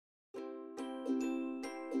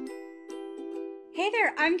Hey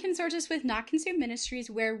there, I'm Consortis with Not Consumed Ministries,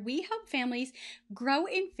 where we help families grow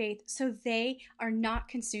in faith so they are not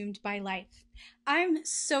consumed by life. I'm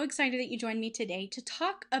so excited that you joined me today to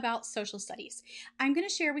talk about social studies. I'm going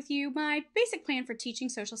to share with you my basic plan for teaching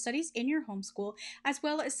social studies in your homeschool, as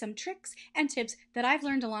well as some tricks and tips that I've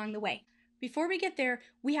learned along the way. Before we get there,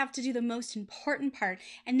 we have to do the most important part,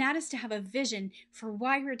 and that is to have a vision for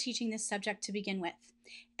why we're teaching this subject to begin with.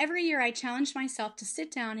 Every year, I challenge myself to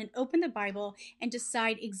sit down and open the Bible and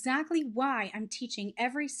decide exactly why I'm teaching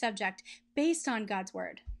every subject based on God's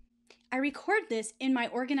Word. I record this in my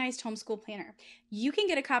organized homeschool planner. You can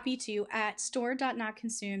get a copy too at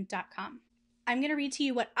store.notconsumed.com. I'm going to read to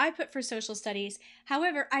you what I put for social studies.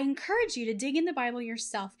 However, I encourage you to dig in the Bible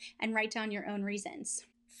yourself and write down your own reasons.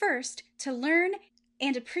 First, to learn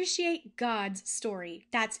and appreciate God's story.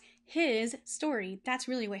 That's His story. That's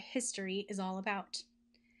really what history is all about.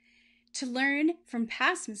 To learn from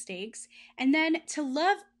past mistakes, and then to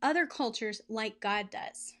love other cultures like God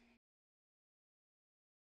does.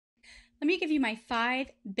 Let me give you my 5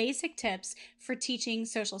 basic tips for teaching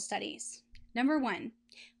social studies. Number 1,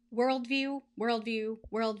 worldview, worldview,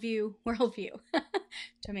 worldview, worldview.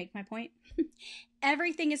 To make my point.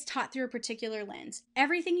 Everything is taught through a particular lens.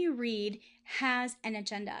 Everything you read has an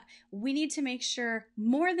agenda. We need to make sure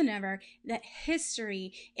more than ever that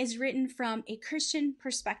history is written from a Christian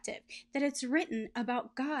perspective, that it's written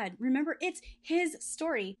about God. Remember, it's His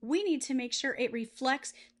story. We need to make sure it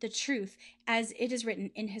reflects the truth as it is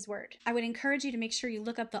written in His Word. I would encourage you to make sure you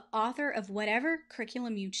look up the author of whatever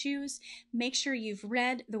curriculum you choose. Make sure you've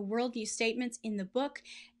read the worldview statements in the book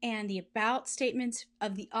and the about statements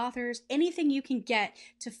of the authors, anything you can get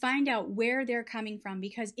to find out where they're coming from,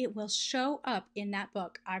 because it will show up in that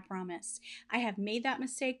book, I promise. I have made that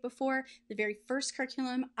mistake before. The very first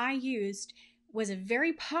curriculum I used was a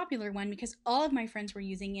very popular one because all of my friends were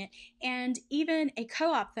using it, and even a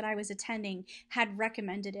co-op that I was attending had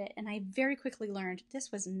recommended it, and I very quickly learned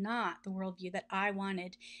this was not the worldview that I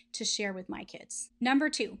wanted to share with my kids. Number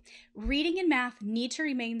 2, reading and math need to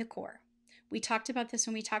remain the core. We talked about this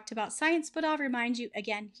when we talked about science, but I'll remind you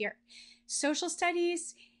again here. Social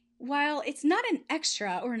studies, while it's not an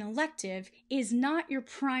extra or an elective, is not your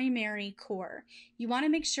primary core. You want to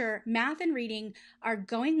make sure math and reading are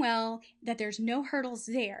going well, that there's no hurdles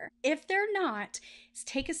there. If they're not,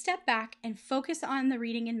 take a step back and focus on the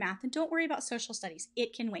reading and math, and don't worry about social studies.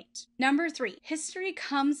 It can wait. Number 3, history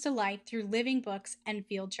comes to life through living books and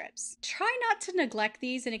field trips. Try not to neglect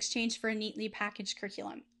these in exchange for a neatly packaged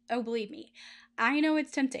curriculum. Oh, believe me, I know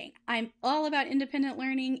it's tempting. I'm all about independent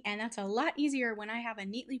learning, and that's a lot easier when I have a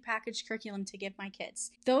neatly packaged curriculum to give my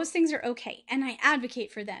kids. Those things are okay, and I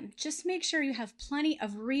advocate for them. Just make sure you have plenty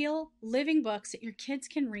of real, living books that your kids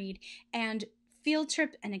can read, and field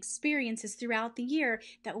trip and experiences throughout the year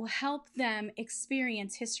that will help them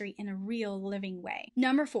experience history in a real living way.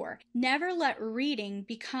 Number 4, never let reading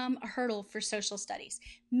become a hurdle for social studies.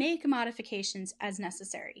 Make modifications as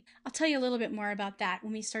necessary. I'll tell you a little bit more about that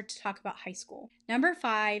when we start to talk about high school. Number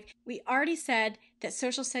 5, we already said that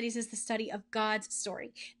social studies is the study of God's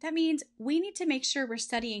story. That means we need to make sure we're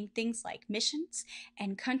studying things like missions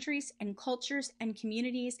and countries and cultures and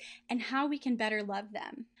communities and how we can better love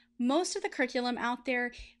them. Most of the curriculum out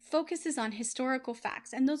there focuses on historical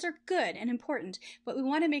facts, and those are good and important, but we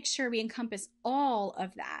want to make sure we encompass all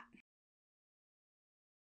of that.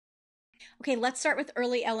 Okay, let's start with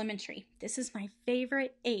early elementary. This is my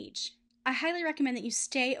favorite age. I highly recommend that you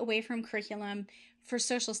stay away from curriculum for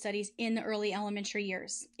social studies in the early elementary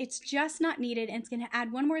years. It's just not needed, and it's going to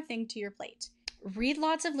add one more thing to your plate. Read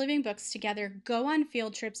lots of living books together, go on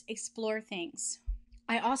field trips, explore things.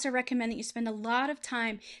 I also recommend that you spend a lot of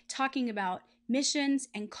time talking about missions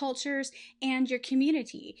and cultures and your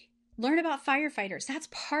community. Learn about firefighters. That's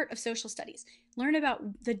part of social studies. Learn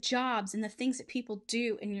about the jobs and the things that people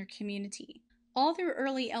do in your community. All through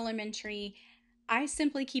early elementary, I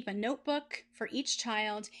simply keep a notebook for each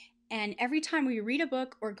child, and every time we read a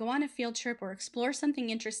book or go on a field trip or explore something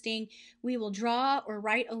interesting, we will draw or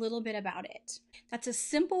write a little bit about it. That's a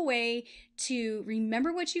simple way to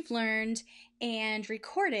remember what you've learned and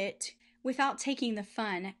record it without taking the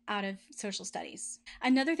fun out of social studies.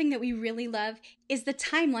 Another thing that we really love is the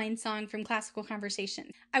timeline song from Classical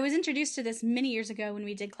Conversations. I was introduced to this many years ago when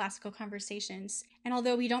we did Classical Conversations, and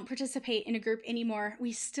although we don't participate in a group anymore,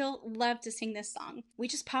 we still love to sing this song. We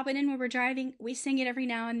just pop it in when we're driving, we sing it every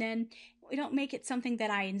now and then. We don't make it something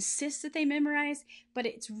that I insist that they memorize, but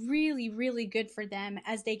it's really, really good for them.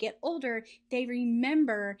 As they get older, they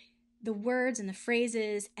remember the words and the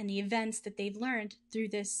phrases and the events that they've learned through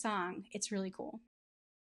this song. It's really cool.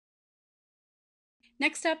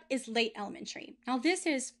 Next up is late elementary. Now this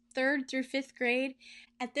is 3rd through 5th grade.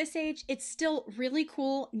 At this age, it's still really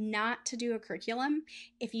cool not to do a curriculum.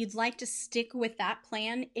 If you'd like to stick with that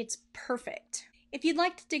plan, it's perfect. If you'd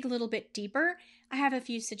like to dig a little bit deeper, I have a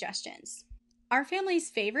few suggestions. Our family's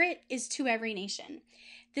favorite is To Every Nation.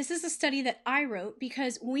 This is a study that I wrote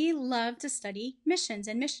because we love to study missions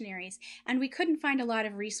and missionaries, and we couldn't find a lot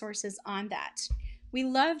of resources on that. We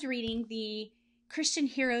loved reading the Christian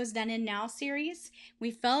Heroes Then and Now series.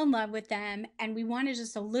 We fell in love with them, and we wanted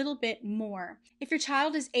just a little bit more. If your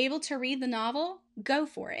child is able to read the novel, go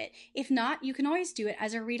for it. If not, you can always do it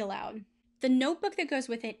as a read aloud. The notebook that goes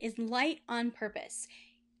with it is light on purpose.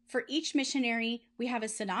 For each missionary, we have a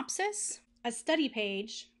synopsis, a study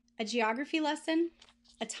page, a geography lesson,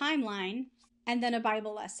 a timeline, and then a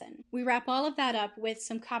Bible lesson. We wrap all of that up with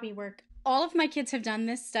some copy work. All of my kids have done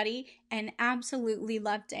this study and absolutely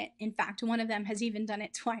loved it. In fact, one of them has even done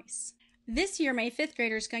it twice. This year, my 5th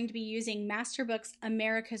grader is going to be using Masterbook's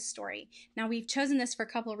America's Story. Now, we've chosen this for a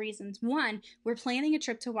couple of reasons. One, we're planning a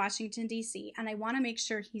trip to Washington, D.C., and I want to make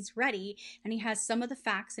sure he's ready and he has some of the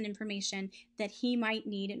facts and information that he might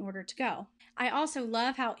need in order to go. I also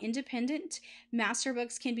love how independent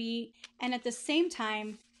Masterbooks can be, and at the same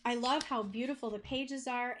time, I love how beautiful the pages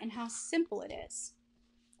are and how simple it is.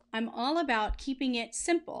 I'm all about keeping it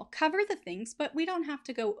simple. Cover the things, but we don't have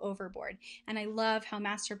to go overboard. And I love how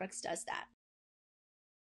Masterbooks does that.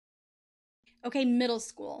 Okay, middle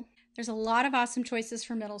school. There's a lot of awesome choices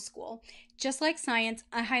for middle school. Just like science,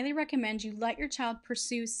 I highly recommend you let your child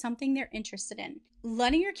pursue something they're interested in.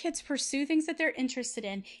 Letting your kids pursue things that they're interested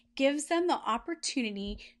in gives them the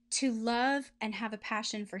opportunity to love and have a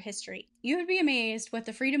passion for history. You would be amazed what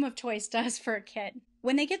the freedom of choice does for a kid.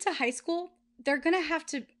 When they get to high school, they're going to have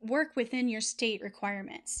to work within your state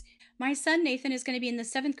requirements. My son Nathan is going to be in the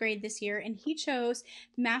 7th grade this year, and he chose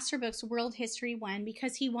Masterbook's World History 1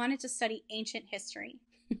 because he wanted to study ancient history.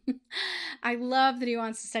 I love that he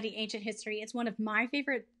wants to study ancient history. It's one of my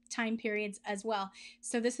favorite time periods as well,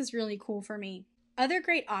 so this is really cool for me. Other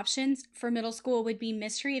great options for middle school would be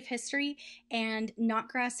Mystery of History and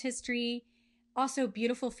Knotgrass History. Also,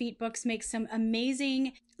 Beautiful Feet books make some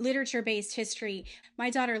amazing literature-based history. My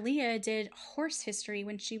daughter Leah did horse history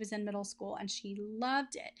when she was in middle school, and she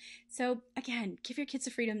loved it. So again, give your kids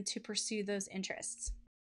the freedom to pursue those interests.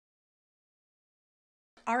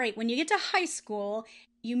 All right, when you get to high school,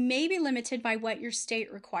 you may be limited by what your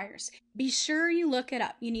state requires. Be sure you look it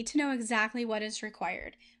up. You need to know exactly what is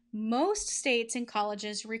required. Most states and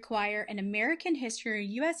colleges require an American history or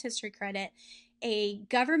U.S. history credit, a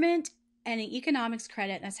government and an economics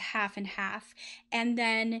credit that's half and half, and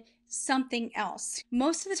then something else.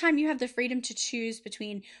 Most of the time you have the freedom to choose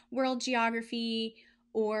between world geography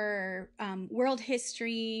or world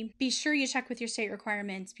history. Be sure you check with your state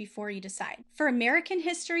requirements before you decide. For American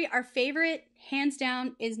history, our favorite, hands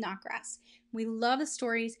down, is Knotgrass. We love the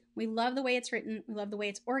stories, we love the way it's written, we love the way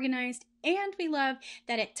it's organized, and we love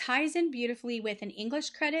that it ties in beautifully with an English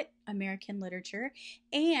credit, American literature,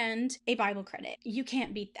 and a Bible credit. You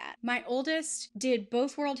can't beat that. My oldest did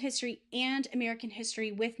both world history and American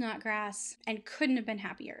history with Knotgrass and couldn't have been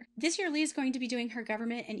happier. This year, Lee's going to be doing her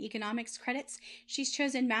government and economics credits. She's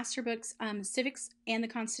chosen Masterbooks, Civics, and the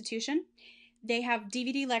Constitution. They have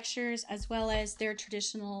DVD lectures as well as their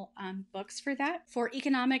traditional books for that. For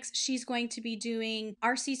economics, she's going to be doing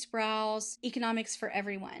R.C. Sproul's Economics for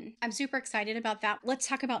Everyone. I'm super excited about that. Let's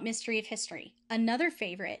talk about Mystery of History. Another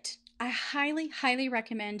favorite. I highly, highly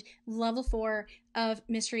recommend Level 4 of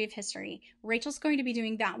Mystery of History. Rachel's going to be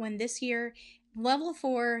doing that one this year. Level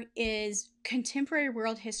 4 is contemporary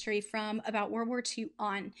world history from about World War II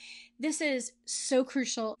on. This is so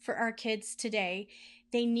crucial for our kids today.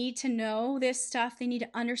 They need to know this stuff. They need to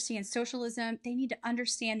understand socialism. They need to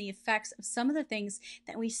understand the effects of some of the things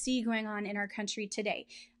that we see going on in our country today.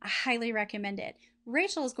 I highly recommend it.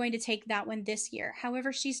 Rachel is going to take that one this year.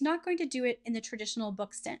 However, she's not going to do it in the traditional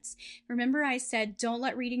book sense. Remember I said, don't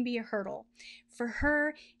let reading be a hurdle. For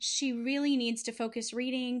her, she really needs to focus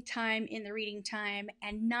reading time in the reading time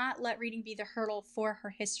and not let reading be the hurdle for her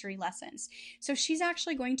history lessons. So she's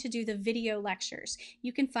actually going to do the video lectures.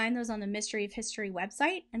 You can find those on the Mystery of History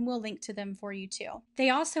website, and we'll link to them for you too. They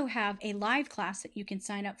also have a live class that you can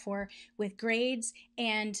sign up for with grades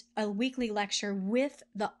and a weekly lecture with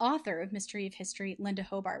the author of Mystery of History, Linda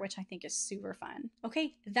Hobart, which I think is super fun.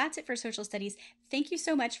 Okay, that's it for social studies. Thank you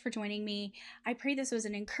so much for joining me. I pray this was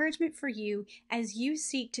an encouragement for you as you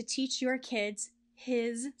seek to teach your kids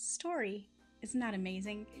his story. Isn't that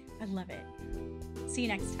amazing? I love it. See you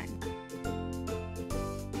next time.